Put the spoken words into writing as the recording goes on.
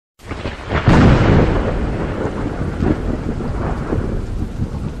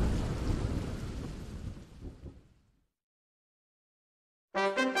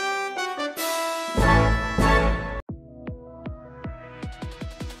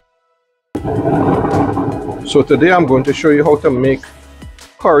So today I'm going to show you how to make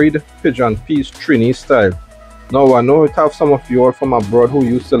curried pigeon peas Trini style. Now I know it have some of you all from abroad who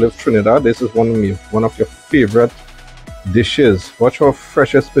used to live Trinidad. This is one of your favorite dishes. Watch how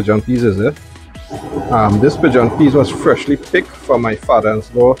fresh this pigeon peas is. This pigeon peas was freshly picked from my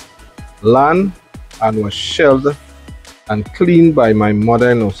father-in-law land and was shelled and cleaned by my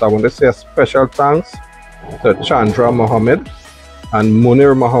mother-in-law. So I want to say a special thanks to Chandra Mohammed and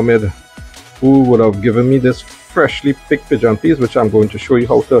Munir Mohammed, who would have given me this freshly picked pigeon peas, which I'm going to show you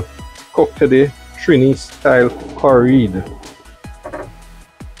how to cook today, Trini style curried.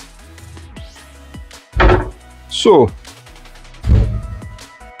 So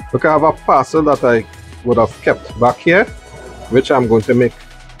look, I have a parcel that I would have kept back here, which I'm going to make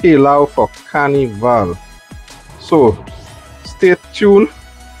pilau for Carnival. So stay tuned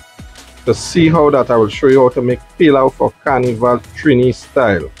to see how that I will show you how to make pilau for Carnival Trini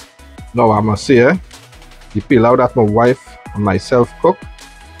style. Now I must say, the pilau that my wife and myself cook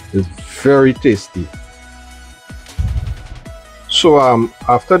is very tasty. So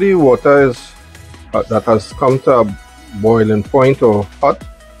after the water is that has come to a boiling point or hot,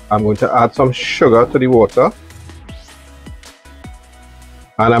 I'm going to add some sugar to the water,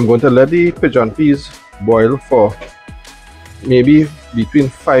 and I'm going to let the pigeon peas boil for maybe between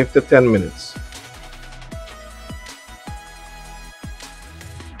 5 to 10 minutes.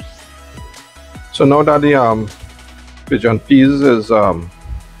 So now that the pigeon peas is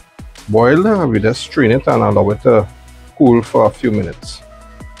boiled, we just strain it and allow it to cool for a few minutes.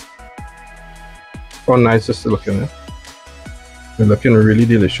 How nice it's looking. They're looking really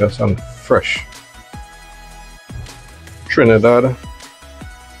delicious and fresh. Trinidad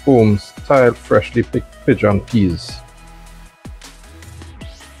home style freshly picked pigeon peas.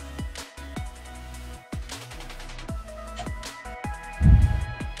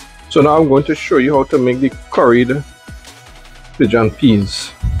 So now I'm going to show you how to make the curried pigeon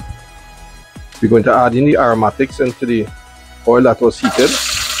peas. We're going to add in the aromatics into the oil that was heated.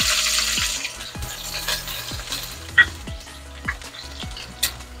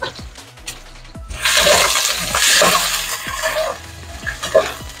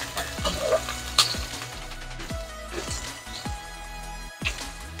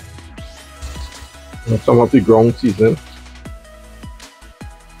 And some of the ground seasoning.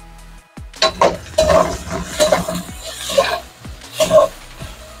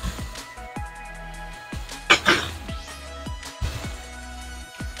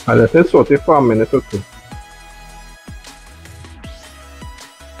 And let it saute for a minute or two.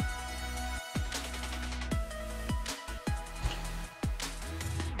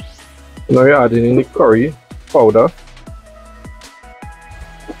 Now you're adding in the curry powder.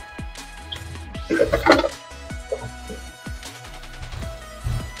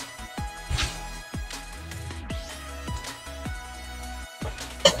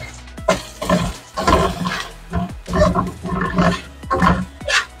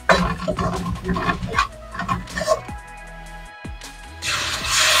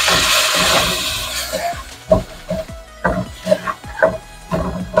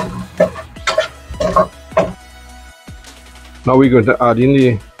 Now we're going to add in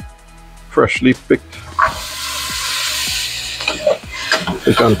the freshly picked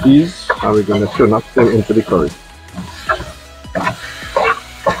pigeon peas, and we're going to turn up them into the curry.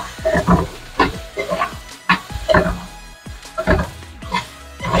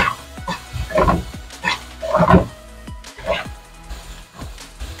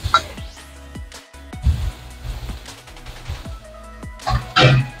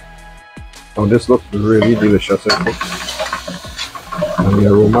 Now this looks really delicious, I think. And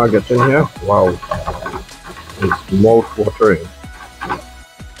the aroma getting here, wow, it's mouth watering.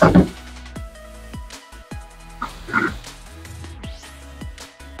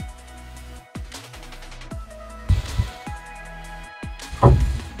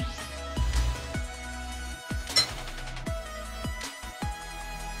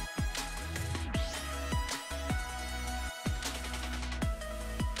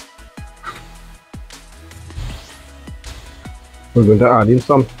 We're going to add in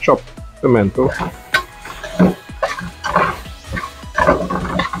some chopped pimento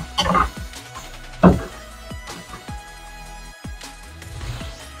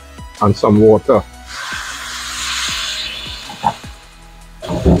and some water.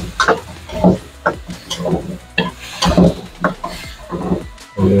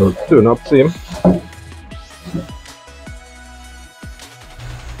 And we'll turn up same.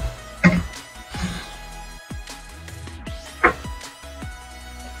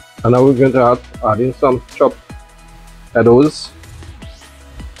 And now we're going to add in some chopped Eddoes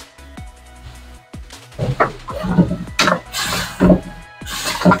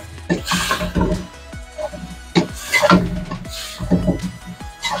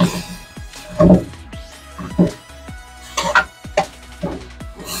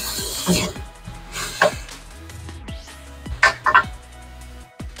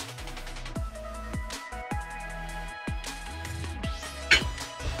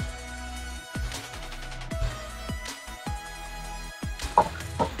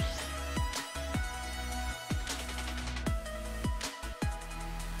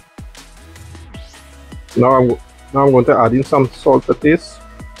Now I'm going to add in some salt to taste.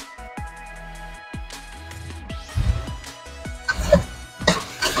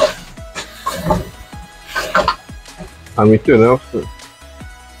 And we turn it off.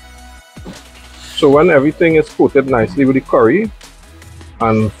 So when everything is coated nicely with the curry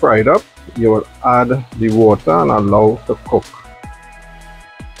and fried up, you will add the water and allow to cook.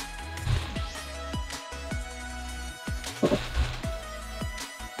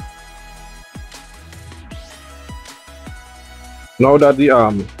 Now that the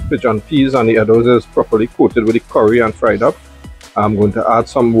pigeon peas and the eddoes is properly coated with the curry and fried up, I'm going to add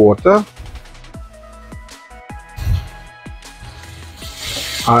some water.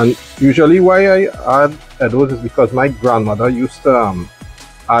 And usually why I add eddoes is because my grandmother used to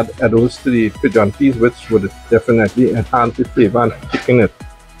add eddoes to the pigeon peas, which would definitely enhance the flavor and thicken it.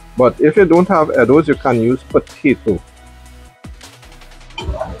 But if you don't have eddoes, you can use potato.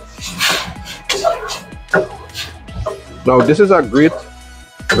 Now this is a great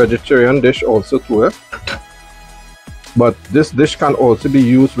vegetarian dish also too, but this dish can also be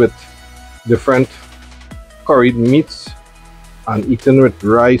used with different curried meats and eaten with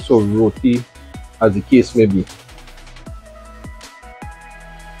rice or roti, as the case may be.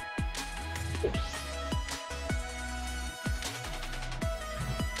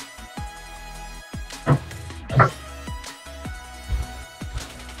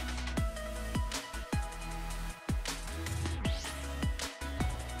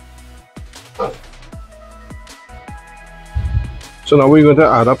 So now we're going to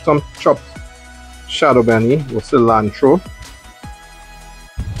add up some chopped shado beni with cilantro,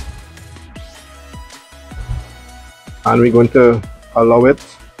 and we're going to allow it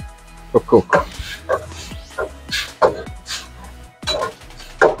to cook.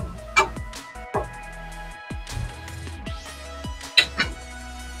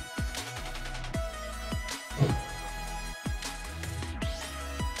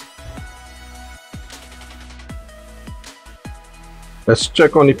 Let's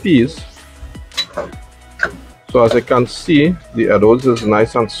check on the peas. So as you can see, the eddoes is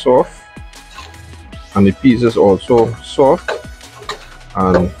nice and soft, and the peas is also soft,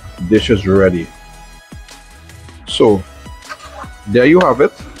 and the dish is ready. So there you have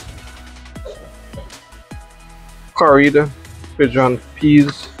it, curried pigeon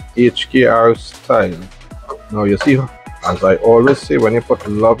peas HKR style. Now you see, as I always say, when you put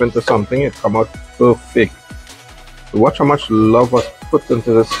love into something, it comes out perfect. So watch how much love was put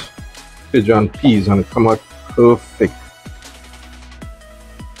into this pigeon peas, and it come out perfect.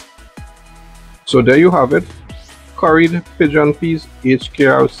 So there you have it, curried pigeon peas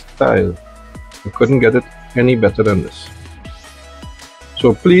HKR style. You couldn't get it any better than this.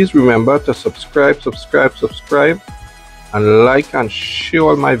 So please remember to subscribe, and like and share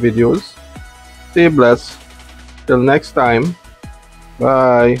all my videos. Stay blessed. Till next time.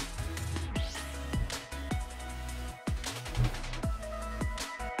 Bye.